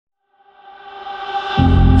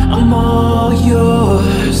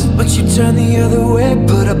but you turned the other way.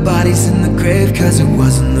 Put our bodies in the grave, cause it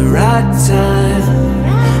wasn't the right time.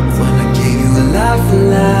 When I gave you a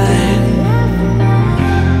lifeline,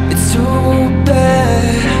 it's so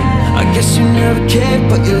bad. I guess you never cared,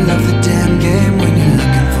 but you love the damn game. When you're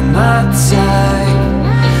looking for my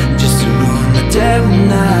type, just to ruin the damn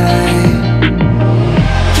night.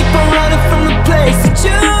 Keep on running from the place that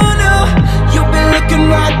you know. You've been looking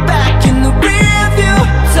right